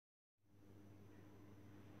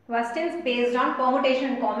Questions based on permutation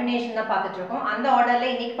and combination தான் பார்த்துட்டு இருக்கோம். அந்த ஆர்டர்ல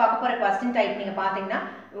இன்னைக்கு பார்க்க போற question type நீங்க பாத்தீங்கன்னா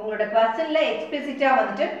உங்களோட questionல explicitly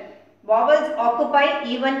வந்துட்டு vowels occupy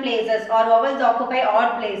even places or vowels occupy odd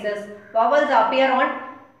places, vowels appear on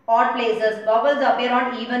odd places, vowels appear on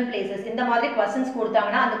even places. இந்த மாதிரி questions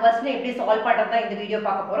கொடுத்தாங்கன்னா அந்த question எப்படி சால்வ் பண்றதா இந்த வீடியோ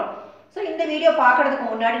பார்க்க போறோம். So இந்த வீடியோ பார்க்கிறதுக்கு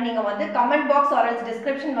முன்னாடி நீங்க வந்து comment box or else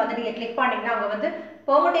description வந்து நீங்க click பண்ணீங்கன்னா அங்க வந்து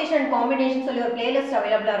permutation and combination சொல்லி ஒரு playlist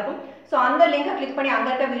available இருக்கும். So அந்த லிங்க் கிளிக் பண்ணி அங்க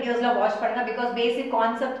இருக்க வீடியோஸ்ல வாட்ச் பண்ணுங்க because basic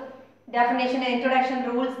concept, definition, introduction,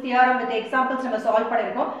 rules, theorem with examples நம்ம சால்வ்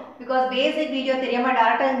பண்ணிருக்கோம். because basic வீடியோ தெரியாம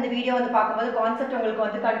டைரக்டா இந்த வீடியோ வந்து பாக்கும்போது கான்செப்ட் உங்களுக்கு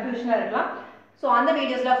வந்து கன்ஃபியூஷனா இருக்கலாம். So அந்த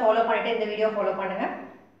வீடியோஸ்ல ஃபாலோ பண்ணிட்டு இந்த வீடியோ ஃபாலோ பண்ணுங்க.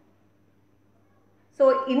 So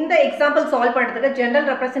இந்த எக்ஸாம்பிள் சால்வ் பண்றதுக்கு general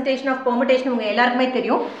representation of permutation உங்க எல்லாருக்குமே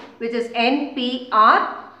தெரியும், which is NPR,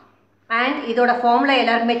 and இதோட ஃபார்முலா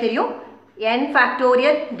எல்லாருக்குமே தெரியும், n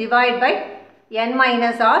factorial divide by n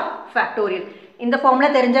minus r factorial. இந்த ஃபார்முலா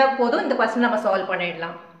தெரிஞ்சா போதும் இந்த क्वेश्चन நம்ம சால்வ்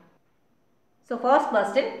பண்ணிடலாம். So first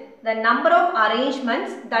question, the number of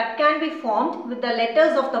arrangements that can be formed with the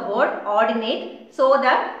letters of the word ordinate so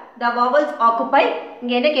that the vowels occupy,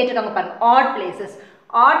 இங்க என்ன கேட்டிருக்காங்க பாருங்க, odd places.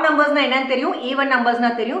 odd numbers னா என்னன்னு தெரியும், even numbers னா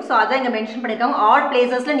தெரியும். So அத இங்க மென்ஷன் பண்ணிருக்காங்க. odd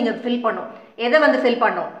placesல நீங்க ஃபில் பண்ணனும். எதை வந்து ஃபில்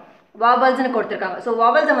பண்ணனும்? vowels னு கொடுத்திருக்காங்க. So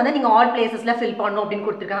vowels வந்து நீங்க odd placesல ஃபில் பண்ணனும் அப்படினு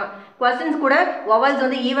கொடுத்திருக்காங்க. questions கூட vowels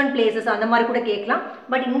வந்து even places அந்த மாதிரி கூட கேட்கலாம்.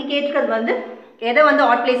 பட் இங்க கேட்டிருக்கிறது வந்து எதை வந்து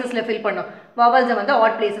odd placesல ஃபில் பண்ணனும்? vowels வந்து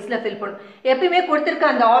odd placesல ஃபில் பண்ணனும். எப்பவுமே கொடுத்திருக்க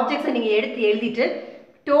அந்த ஆப்ஜெக்ட்ஸை நீங்க எடுத்து எழுதிட்டு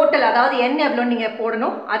டோட்டல் அதாவது n எவ்வளவு நீங்க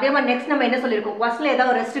போடணும். அதே மாதிரி நெக்ஸ்ட் நம்ம என்ன சொல்லிருக்கோம், क्वेश्चनல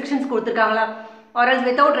ஏதாவது restrictions கொடுத்திருக்காங்களா or else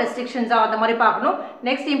without restrictions அந்த மாதிரி பார்க்கணும்.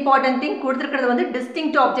 next important thing, கொடுத்திருக்கிறது வந்து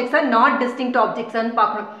distinct objects ah not distinct objects னு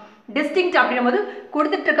பார்க்கணும். distinct அப்படினும்போது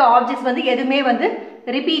கொடுத்துட்டு இருக்க ஆப்ஜெக்ட்ஸ் வந்து எதுமே வந்து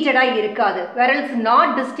ரிப்பீட்டடா இருக்காது. whereas not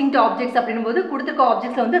distinct objects அப்படினும்போது கொடுத்திருக்க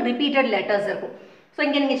ஆப்ஜெக்ட்ஸ்ல வந்து repeated letters இருக்கும். சோ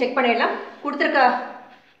இங்க நீங்க செக் பண்ணிடலாம். கொடுத்திருக்க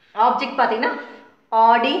ஆப்ஜெக்ட் பாத்தீங்கன்னா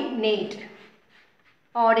ordinate.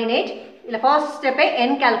 ordinate இல்ல ஃபர்ஸ்ட் ஸ்டெப்பே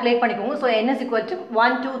n கால்குலேட் பண்ணிக்கோங்க. So n is equal to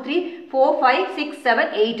 1 2 3 4 5 6 7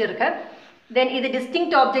 8 இருக்கு. then இது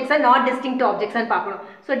distinct objects ah not distinct objects னு பார்க்கணும்.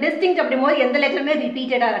 so distinct அப்படிம்போது எந்த லெட்டருமே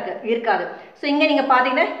ரிப்பீட்டடா இருக்காது. so இங்க நீங்க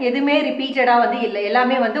பாத்தீங்கன்னா எதுமே ரிப்பீட்டடா வந்து இல்ல,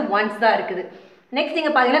 எல்லாமே வந்து once தான் இருக்குது. next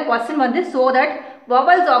நீங்க பாத்தீங்கன்னா question வந்து so that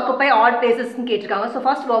vowels occupy odd places னு கேட்டிருக்காங்க. so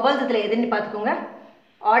first vowels இதுல எதுன்னு பாத்துக்கோங்க.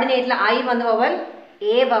 ordinateல I வந்து vowel,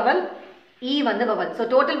 A vowel, E வந்து vowel. so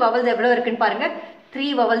total vowels எவ்வளவு இருக்குன்னு பாருங்க. 3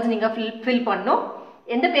 vowels நீங்க fill பண்ணனும்.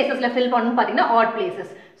 எந்த பிளேसेसல ஃபில் பண்ணனும் பாத்தீங்கன்னா odd places.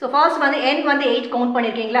 so first வந்து n வந்து 8 கவுண்ட்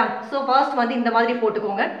பண்ணிருக்கீங்களா? so first வந்து இந்த மாதிரி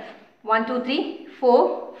போட்டுக்கோங்க. 1 2 3 4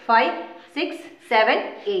 5 6 7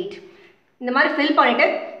 8 இந்த மாதிரி ஃபில் பண்ணிட்டு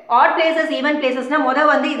odd places even placesனா முத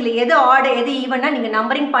வந்து இதுல எது odd எது evenனா நீங்க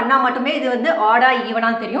நம்பரிங் பண்ணா மட்டுமே இது வந்து odd ஆ even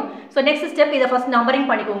ஆ தெரியும். so next step இத first நம்பரிங்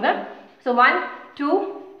பண்ணிக்கோங்க. so 1 2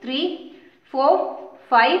 3 4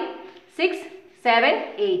 5 6 7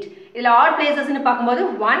 8 இதுல odd places னு பாக்கும்போது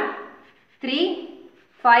 1 3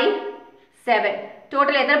 5 7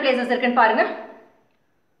 total எத்தனை places இருக்குன்னு பாருங்க.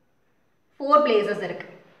 4 places இருக்கு.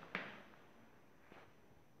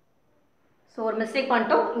 so ஒரு மிஸ்டேக்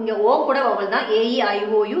பண்ணிட்டோம். இங்க o கூட vowel தான், a e i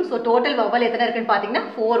o u. so total vowel எத்தனை இருக்குன்னு பாத்தீங்கன்னா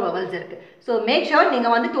 4 vowels இருக்கு. so make sure நீங்க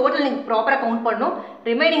வந்து total நீங்க ப்ராப்பரா கவுண்ட் பண்ணனும்.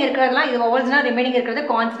 ரிமைனிங் இருக்குறதெல்லாம் இது vowelsனா ரிமைனிங் இருக்குறது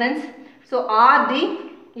consonants. so r d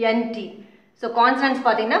n t. so consonants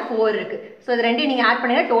பாத்தீங்கன்னா 4 இருக்கு. so இது ரெண்டையும் நீங்க ஆட்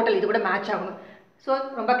பண்ணினா total இது கூட மேட்ச் ஆகணும். so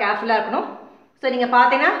ரொம்ப கேர்ஃபுல்லா இருக்கணும். so நீங்க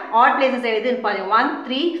பாத்தீங்கன்னா odd places எதுன்னு பாருங்க. 1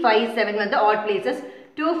 3 5 7 வந்து odd places,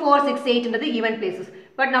 2 4 6 8 ன்றது even places.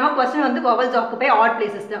 பட் நம்ம क्वेश्चन வந்து vowels occupy odd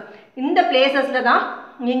places தான். இந்த placesல தான்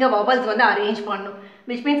நீங்க vowels வந்து அரேஞ்ச் பண்ணனும்.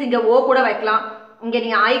 which means இங்க o கூட வைக்கலாம், இங்க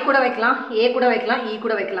நீங்க i கூட வைக்கலாம், a கூட வைக்கலாம், e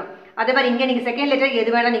கூட வைக்கலாம். அதே மாதிரி இங்க நீங்க செகண்ட் லெட்டர்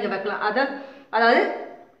எது வேணா நீங்க வைக்கலாம். அதாவது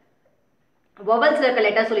vowelsல இருக்க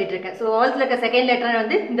லெட்டர் சொல்லிட்டு இருக்கேன். so vowelsல இருக்க செகண்ட் லெட்டர்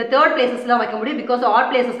வந்து இந்த தேர்ட் பிளேसेसல வைக்க முடியும் because odd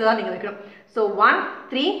placesல தான் நீங்க வைக்கணும். so 1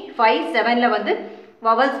 3 5 7ல வந்து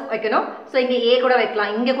vowels வைக்கணும். so இங்க a கூட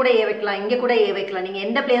வைக்கலாம், இங்க கூட a வைக்கலாம், இங்க கூட a வைக்கலாம். நீங்க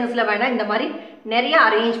எந்த பிளேसेसல வேணா இந்த மாதிரி நிறைய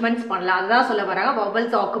அரேஞ்ச்மென்ட்ஸ் பண்ணலாம். அதுதான் சொல்ல வராங்க.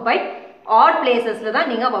 vowels occupy odd placesல தான்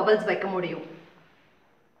நீங்க vowels வைக்க முடியும்.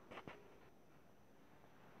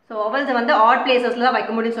 so vowels வந்து odd placesல தான்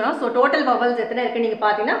வைக்க முடியும்னு சொன்னா so total vowels எத்தனை இருக்கு நீங்க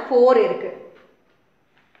பாத்தீங்கன்னா 4 இருக்கு.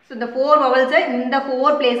 so இந்த 4 vowels இந்த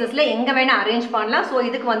 4 placesல எங்க வேணா அரேஞ்ச் பண்ணலாம். so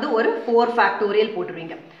இதுக்கு வந்து ஒரு 4 factorial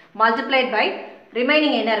போட்டுருவீங்க. multiplied by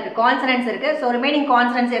remaining என்ன இருக்கு, consonants இருக்கு. so remaining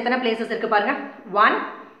consonants எத்தனை places இருக்கு பாருங்க. 1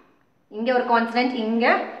 இங்க ஒரு consonant, இங்க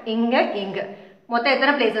இங்க இங்க மொத்தம்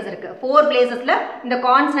எத்தனை places இருக்கு? 4 placesல இந்த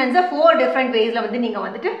consonants 4 different waysல வந்து நீங்க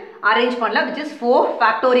வந்துட்டு அரேஞ்ச் பண்ணலாம், which is 4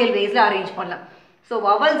 factorial waysல அரேஞ்ச் பண்ணலாம். so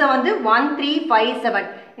vowels வந்து 1 3 5 7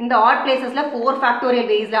 இந்த odd placesல 4 factorial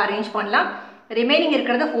waysல அரேஞ்ச் பண்ணலாம். ரிமைனிங்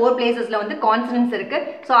இருக்கிறது 4 பிளேசஸ்ல வந்து கான்சனன்ட்ஸ் இருக்கு.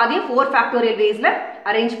 ஸோ அதையும் 4 ஃபேக்டோரியல் வேஸ்ல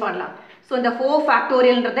அரேஞ்ச் பண்ணலாம். ஸோ இந்த 4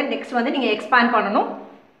 ஃபேக்டோரியல்ன்றதை நெக்ஸ்ட் வந்து நீங்கள் எக்ஸ்பேண்ட் பண்ணணும்.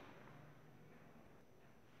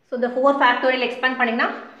 ஸோ இந்த 4 ஃபேக்டோரியல் எக்ஸ்பேண்ட் பண்ணிங்கன்னா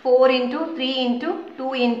 4 into 3 into 2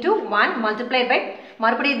 into 1 multiplied by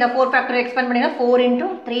மறுபடியும் இந்த 4 ஃபேக்டோரியல் எக்ஸ்பேண்ட் பண்ணிங்கன்னா 4 into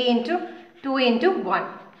 3 into 2 into 1.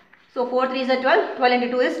 So 4 3 is 12, 12 into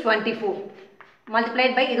 2 is 24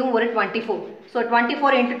 multiplied by இதுவும் ஒரு 24. So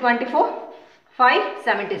 24 into 24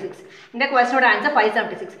 576. இந்த கொஸ்டினோட ஆன்சர்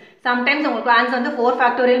 576. சம்டைம்ஸ் உங்களுக்கு ஆன்சர் வந்து 4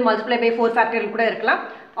 ஃபேக்டோரியல் மல்டிப்ளை பை 4 ஃபேக்டோரியல் கூட இருக்கலாம்.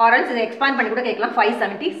 ஆர்எல்ஸ் இதை எக்ஸ்பேண்ட் பண்ணி கூட கேட்கலாம்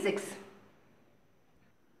 576.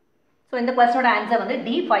 ஸோ இந்த கொஸ்டினோட ஆன்சர் வந்து D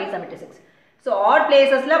 576. ஸோ ஆட்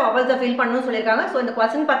பிளேசஸில் வவல்ஸை ஃபில் பண்ணணும்னு சொல்லியிருக்காங்க. ஸோ இந்த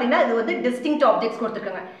கொஸ்டின் பார்த்தீங்கன்னா இது வந்து டிஸ்டிங்க்ட் ஆப்ஜெக்ட்ஸ்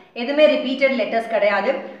கொடுத்துருக்காங்க. எதுவுமே ரிப்பீட்டட் லெட்டர்ஸ் கிடையாது.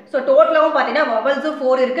 ஸோ டோட்டலாகவும் பார்த்தீங்கன்னா வவல்ஸும்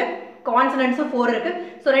 4 இருக்குது, கான்சனன்ட்ஸும் 4 இருக்குது.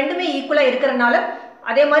 ஸோ ரெண்டுமே ஈக்குவலாக இருக்கிறனால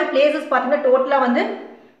அதே மாதிரி பிளேசஸ் பார்த்தீங்கன்னா டோட்டலாக வந்து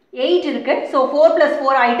 8 இருக்குது. ஸோ 4 +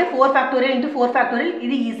 4 ஆகிட்டு 4 ஃபேக்டோரியல் into 4 ஃபேக்டோரியல்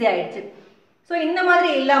இது ஈஸியாக ஆகிடுச்சு. ஸோ இந்த மாதிரி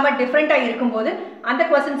இல்லாமல் டிஃப்ரெண்ட்டாக இருக்கும்போது அந்த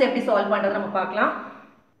கொஸ்டின்ஸ் எப்படி சால்வ் பண்ணுறது நம்ம பார்க்கலாம்.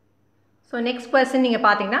 ஸோ நெக்ஸ்ட் கொஸ்டின் நீங்கள்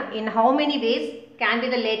பார்த்தீங்கன்னா in how many ways can be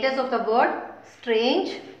the letters of the word strange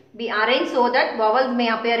be arranged so that vowels may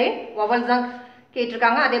appear in vowels தான்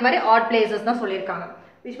கேட்டிருக்காங்க. அதே மாதிரி odd places தான் சொல்லியிருக்காங்க.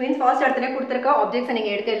 which means ஃபர்ஸ்ட் இடத்துல கொடுத்துருக்க ஆப்ஜெக்ட்ஸை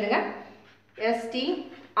நீங்கள் எடுத்து எழுதுங்க. STRANGE.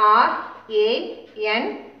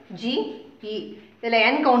 இதில்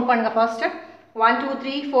n கவுண்ட் பண்ணுங்கள் ஃபர்ஸ்ட்டு. 1 2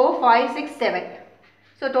 3 4 5 6 7.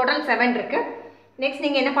 ஸோ டோட்டல் 7 இருக்குது. நெக்ஸ்ட்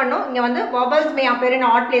நீங்கள் என்ன பண்ணணும், இங்கே வந்து வவல்ஸ் மே அப்பேர் இன்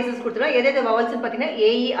ஆட் பிளேசஸ் கொடுத்துருவோம். எது எது வவல்ஸ்ன்னு பார்த்தீங்கன்னா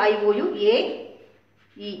AEIOU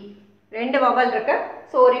AE 2 வவல் இருக்கு.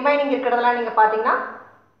 ஸோ ரிமைனிங் இருக்கிறதெல்லாம் நீங்கள் பார்த்தீங்கன்னா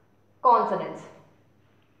கான்சனன்ட்ஸ்.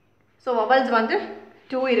 ஸோ வவல்ஸ் வந்து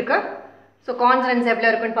 2 இருக்கு. ஸோ கான்சனன்ட்ஸ் எவ்வளோ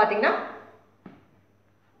இருக்குன்னு பார்த்தீங்கன்னா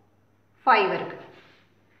 5 இருக்கு.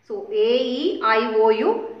 So AEIOU.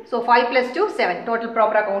 ஸோ 5 + 2 7 டோட்டல்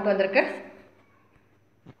ப்ராப்பராக கவுண்ட் வந்திருக்கு.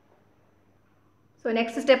 ஸோ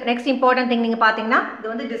நெக்ஸ்ட் இம்பார்ட்டன்ட் திங் நீங்கள் பார்த்தீங்கன்னா இது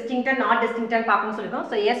வந்து டிஸ்டிங்க்டாக நாட் டிஸ்டிங்க்டாக பார்க்கணும்னு சொல்லியிருக்கோம்.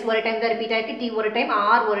 ஸோ எஸ் ஒரு டைம் தான் ரிப்பீட் ஆகிருக்கு, T ஒரு டைம்,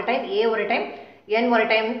 R ஒரு டைம், A ஒரு டைம், N ஒரு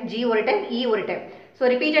டைம், G ஒரு டைம், E ஒரு டைம். ஸோ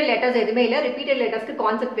ரிப்பீட்டட் லெட்டர்ஸ் எதுவுமே இல்லை. ரிப்பீட்டட் லெட்டர்ஸ்க்கு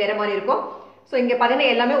கான்செப்ட் வேறு மாதிரி இருக்கும். ஸோ இங்கே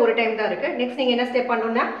பார்த்தீங்கன்னா எல்லாமே ஒரு டைம் தான் இருக்குது. நெக்ஸ்ட் நீங்கள் என்ன ஸ்டெப்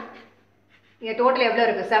பண்ணணும்னா இங்கே டோட்டல் எவ்வளோ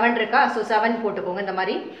இருக்குது, 7 இருக்கா. ஸோ 7 போட்டுக்கோங்க இந்த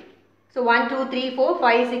மாதிரி. ஸோ 1 2 3 4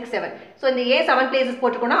 5 6 7. ஸோ இந்த 7 பிளேசஸ்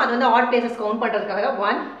போட்டுக்கோன்னா அது வந்து ஆட் பிளேசஸ் கவுண்ட் பண்ணுறதுக்காக தான்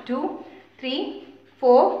 1 2 3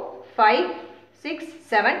 4 5 6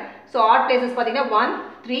 7. ஸோ ஆட் பிளேசஸ் பார்த்தீங்கன்னா 1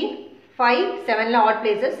 3 5 7ல ஆட்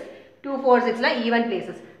பிளேசஸ், 2 4 6ல ஈவன்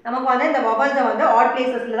பிளேசஸ். நமக்கு வந்து இந்த வவல்ஸை வந்து ஆட்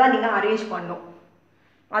பிளேசஸில் தான் நீங்கள் அரேஞ்ச் பண்ணணும்.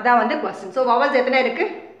 அதான் வந்து கொஸ்டின். ஸோ வவல்ஸ் எத்தனை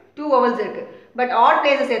இருக்குது, 2 வவல்ஸ் இருக்குது. பட் ஆட்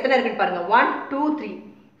பிளேசஸ் எத்தனை இருக்குன்னு பாருங்கள். 1 2 3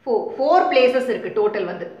 4 பிளேசஸ் இருக்குது டோட்டல்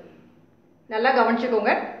வந்து. நல்லா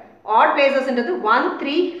கவனிச்சுக்கோங்க. ஆட் பிளேசஸ்ன்றது 1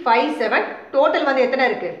 3 5 7. டோட்டல் வந்து எத்தனை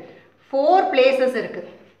இருக்குது, 4 பிளேசஸ் இருக்குது.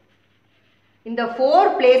 இந்த 4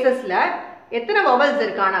 பிளேசஸில் எத்தனை வவல்ஸ்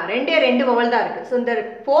இருக்கானா 2 வவல் தான் இருக்குது. ஸோ இந்த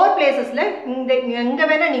 4 பிளேசஸில் இந்த எங்கே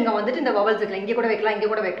வேணால் நீங்கள் வந்துட்டு இந்த வவல்ஸ் இருக்கலாம். இங்கே கூட வைக்கலாம், இங்கே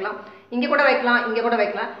கூட வைக்கலாம், இங்கே கூட வைக்கலாம், இங்கே கூட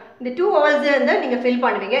வைக்கலாம். இந்த 2 வவல்ஸ் வந்து நீங்கள் ஃபில்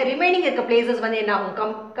பண்ணுவீங்க. ரிமைனிங் இருக்க பிளேசஸ் வந்து என்ன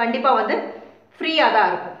ஆகும், கண்டிப்பாக வந்து ஃப்ரீயாக தான்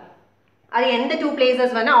இருக்கும். அது எந்த 2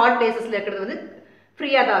 பிளேசஸ் வேணால் ஆட் பிளேசஸில் இருக்கிறது வந்து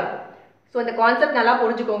ஃப்ரீயாக தான் இருக்கும். ஸோ இந்த கான்செப்ட் நல்லா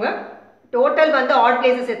புரிஞ்சுக்கோங்க. டோட்டல் வந்து ஆட்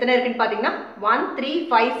பிளேசஸ் எத்தனை இருக்குன்னு பார்த்தீங்கன்னா 1 3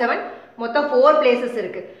 5 7 மொத்தம் 4 பிளேசஸ்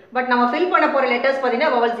இருக்குது. பட் நம்ம ஃபில் பண்ண போகிற லெட்டர்ஸ்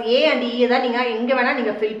பார்த்தீங்கன்னா வவல்ஸ் A and E தான் நீங்கள் எங்கே வேணால்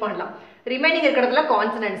நீங்கள் ஃபில் பண்ணலாம். ரிமைனிங் இருக்கிறதுல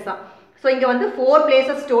கான்சனன்ட்ஸ் தான். ஸோ இங்கே வந்து 4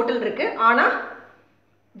 பிளேசஸ் டோட்டல் இருக்குது. ஆனால்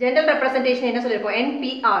ஜென்ரல் ரெப்ரசன்டேஷன் என்ன சொல்லியிருக்கோம்,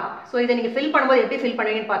 NPR. ஸோ இதை நீங்கள் ஃபில் பண்ணும்போது எப்படி ஃபில்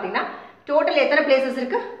பண்ணுவீங்கன்னு பார்த்தீங்கன்னா டோட்டல் எத்தனை பிளேசஸ்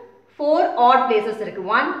இருக்குது, 4 ஆட் பிளேசஸ் இருக்குது.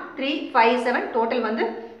 1 3 5 7 டோட்டல் வந்து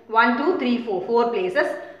 1 2 3 4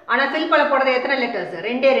 பிளேசஸ். ஆனால் ஃபில் பண்ண போகிறது எத்தனை லெட்டர்ஸ்,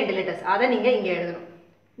 2 லெட்டர்ஸ். அதை நீங்கள் இங்கே எழுதணும்.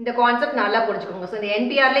 இந்த கான்செப்ட் நல்லா புரிஞ்சுக்கோங்க. ஸோ இந்த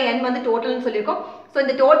NPRல N வந்து டோட்டல்னு சொல்லியிருக்கோம். ஸோ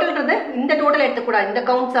இந்த டோட்டல்ன்றது இந்த டோட்டல் எடுத்துக்கூடாது, இந்த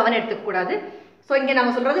கவுண்ட் 7 எடுத்துக்கூடாது. ஸோ இங்கே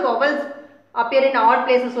நம்ம சொல்கிறது வவல்ஸ் அப்பியர் இன் ஆட்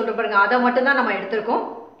பிளேசஸ் சொல்கிற பாருங்க, அதை மட்டும் தான் நம்ம எடுத்திருக்கோம்.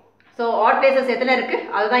 ஸோ ஆட் பிளேசஸ் எத்தனை இருக்குது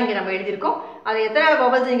அதுதான் இங்கே நம்ம எழுதியிருக்கோம். அது எத்தனை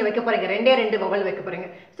வவல்ஸ் நீங்கள் வைக்க போகிறீங்க, 2 வவல் வைக்க போகிறீங்க.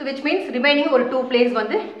 ஸோ விச் மீன்ஸ் ரிமைனிங் ஒரு 2 பிளேஸ்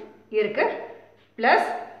வந்து இருக்குது. ப்ளஸ்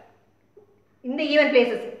இந்த ஈவன்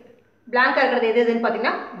பிளேசஸ் பிளாங்காக இருக்கிறது எதுன்னு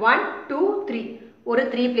பார்த்தீங்கன்னா 1 2 3 ஒரு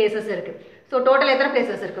 3 பிளேசஸ் இருக்குது. ஸோ டோட்டல் எத்தனை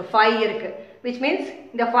பிளேசஸ் இருக்குது, 5 இருக்குது. விச் மீன்ஸ்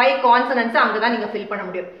இந்த 5 கான்சனன்ட்ஸை அங்கே தான் நீங்கள் ஃபில் பண்ண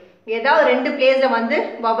முடியும். ஏதாவது 2 பிளேஸில் வந்து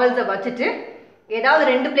வவல்ஸை வச்சுட்டு ஏதாவது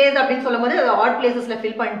 2 பிளேஸ் அப்படின்னு சொல்லும் போது அதை ஆட் பிளேசஸில்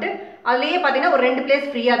ஃபில் பண்ணிட்டு அதுலேயே பார்த்தீங்கன்னா ஒரு 2 பிளேஸ்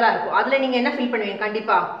ஃப்ரீயாக தான் இருக்கும். அதில் நீங்கள் என்ன ஃபில் பண்ணுவீங்க,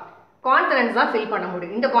 கண்டிப்பாக கான்சனன்ட்ஸ் தான் ஃபில் பண்ண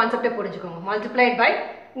முடியும். இந்த கான்செப்டை புரிஞ்சுக்கோங்க. மல்டிப்ளைட் பை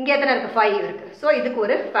இங்கே எத்தனை இருக்குது, 5 இருக்குது. ஸோ இதுக்கு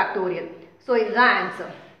ஒரு ஃபேக்டோரியல். ஸோ இதுதான்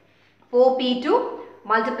answer. 4p2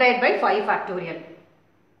 multiplied by 5 factorial.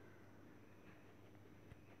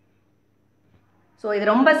 So இது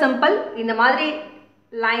ரொம்ப சிம்பிள். இந்த மாதிரி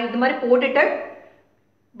லைன் இது மாதிரி போட்டுட்டு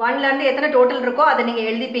 1ல இருந்து எத்தனை டோட்டல் இருக்கோ அதை நீங்கள்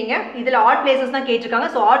எழுதிப்பீங்க. இதில் ஆட் பிளேசஸ் தான் கேட்டிருக்காங்க.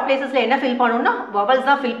 ஸோ ஆட் பிளேசஸில் என்ன ஃபில் பண்ணணும்னா வவல்ஸ்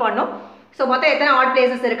தான் ஃபில் பண்ணணும். ஸோ மொத்தம் எத்தனை ஆட்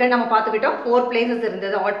பிளேசஸ் இருக்குன்னு நம்ம பார்த்துக்கிட்டோம். 4 பிளேசஸ்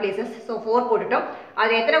இருந்தது ஆட் பிளேசஸ். ஸோ 4 போட்டுட்டோம்.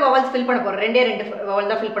 அது எத்தனை வவல்ஸ் ஃபில் பண்ண போகிறோம்? 2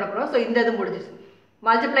 வவல் தான் ஃபில் பண்ண போகிறோம். ஸோ இந்த இது முடிஞ்சிச்சு.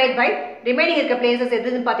 மல்டிப்ளைட் பை ரிமைனிங் இருக்க பிளேசஸ்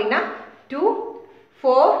எதுன்னு பார்த்தீங்கன்னா 2,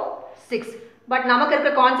 4, 6. பட் நமக்கு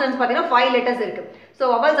இருக்க கான்சனன்ஸ் பார்த்தீங்கன்னா 5 லெட்டர்ஸ் இருக்குது. ஸோ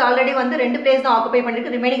வவல்ஸ் ஆல்ரெடி வந்து 2 பிளேஸ் தான் ஆக்குபை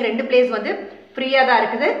பண்ணிருக்கு. ரிமைனிங் 2 பிளேஸ் வந்து ஃப்ரீயாக தான்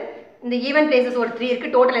இருக்குது. இந்த ஈவன் பிளேசஸ் ஒரு 3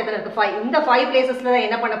 இருக்குது. டோட்டல் எத்தனை இருக்குது? 5. இந்த 5 பிளேசஸில் தான்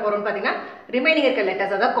என்ன பண்ண போகிறோம்னு பார்த்தீங்கன்னா ரிமைனிங் இருக்க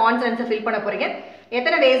லெட்டர்ஸ் அதாவது கான்சனன்ஸை ஃபில் பண்ண போகிறீங்க.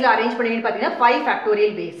 எத்தனை வேஸில் அரேஞ்ச் பண்ணுவீங்கன்னு பார்த்தீங்கன்னா 5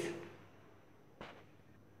 ஃபேக்டோரியல் வேஸ்.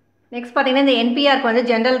 நெக்ஸ்ட் பார்த்தீங்கன்னா இந்த என்பிஆருக்கு வந்து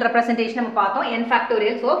ஜென்ரல் ரெப்ரசன்டேஷன் நம்ம பார்த்தோம். n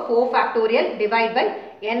factorial. So 4 factorial divide by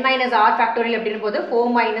n minus r factorial அப்படின்னு போது 4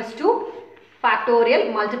 மைனஸ் 2 ஃபேக்டோரியல்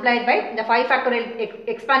மல்டிப்ளைட் பை இந்த 5 ஃபேக்டோரியல்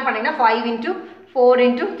எக்ஸ்பேண்ட் பண்ணிங்கன்னா 5 into 4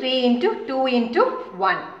 into 3 into 2 into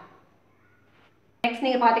 1. Next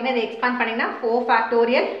நீங்கள் பார்த்தீங்கன்னா இதை எக்ஸ்பேண்ட் பண்ணிங்கன்னா 4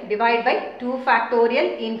 factorial divide by 2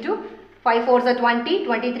 factorial into 5 4s are 20,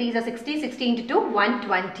 23s are 60, 60 into 2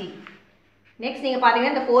 120. Next நீங்கள்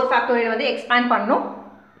பார்த்தீங்கன்னா இந்த 4 ஃபேக்டோரியல் வந்து எக்ஸ்பேண்ட் பண்ணணும்.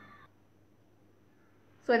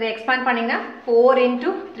 ஸோ இதை எக்ஸ்பேண்ட் பண்ணிங்கன்னா 4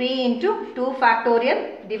 into 3 into 2 factorial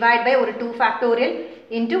divide by ஒரு 2 ஃபேக்டோரியல்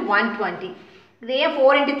இன்ட்டு 120. இதே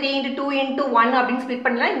 4 இன்ட்டு 3 இன்ட்டு 2 இன்ட்டு 1 அப்படின்னு ஸ்பிட்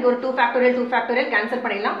பண்ணலாம். இங்கே ஒரு 2 ஃபேக்டோரியல் கேன்சல்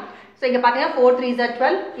பண்ணிடலாம். ஸோ இங்கே பார்த்தீங்கன்னா 4 3s are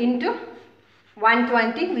 12 into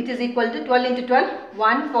 120 which is equal to 12 into 12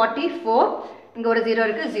 144. இங்கே ஒரு 0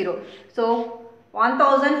 இருக்குது 0. ஸோ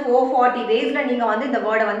 1440 வேஸில் நீங்கள் வந்து இந்த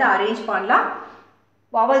வேர்டை வந்து அரேஞ்ச் பண்ணலாம்.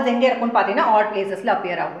 வவல்ஸ் எங்கே இருக்குன்னு பார்த்தீங்கன்னா ஆட் பிளேசஸில்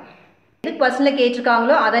அப்பியர் ஆகும். எது கொஸ்டினில்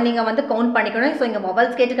கேட்டிருக்காங்களோ அதை நீங்கள் வந்து கவுண்ட் பண்ணிக்கணும். ஸோ இங்கே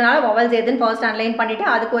வவல்ஸ் கேட்டிருக்கனால வவல்ஸ் எதுன்னு ஃபர்ஸ்ட் அனலைன் பண்ணிவிட்டு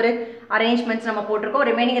அதுக்கு ஒரு அரேஞ்ச்மெண்ட்ஸ் நம்ம போட்டிருக்கோம்.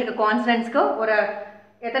 ரிமைனிங் இருக்க கான்ஸ்டன்ட்ஸ்க்கு ஒரு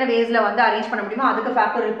எத்தனை வேஸில் வந்து அரேஞ்ச் பண்ண முடியுமோ அதுக்கு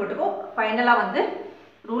ஃபேக்டோரியல் போட்டிருக்கோம். ஃபைனலாக வந்து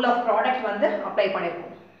ரூல் ஆஃப் ப்ராடக்ட் வந்து அப்ளை பண்ணியிருக்கோம்.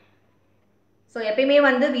 ஸோ எப்பயுமே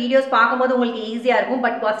வந்து வீடியோஸ் பார்க்கும்போது உங்களுக்கு ஈஸியாக இருக்கும்.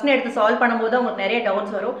 பட் கொஸ்டின் எடுத்து சால்வ் பண்ணும்போது உங்களுக்கு நிறைய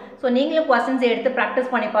டவுட்ஸ் வரும். ஸோ நீங்களும் கொஸ்டின்ஸ் எடுத்து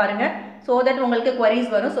ப்ராக்டிஸ் பண்ணி பாருங்கள். ஸோ தட் உங்களுக்கு queries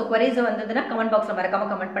வரும். ஸோ queries வந்ததுன்னா கமெண்ட் பாக்ஸில்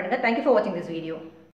மறக்காமல் கமெண்ட் பண்ணுங்கள். தேங்க்யூ ஃபார் வாட்சிங் திஸ் வீடியோ.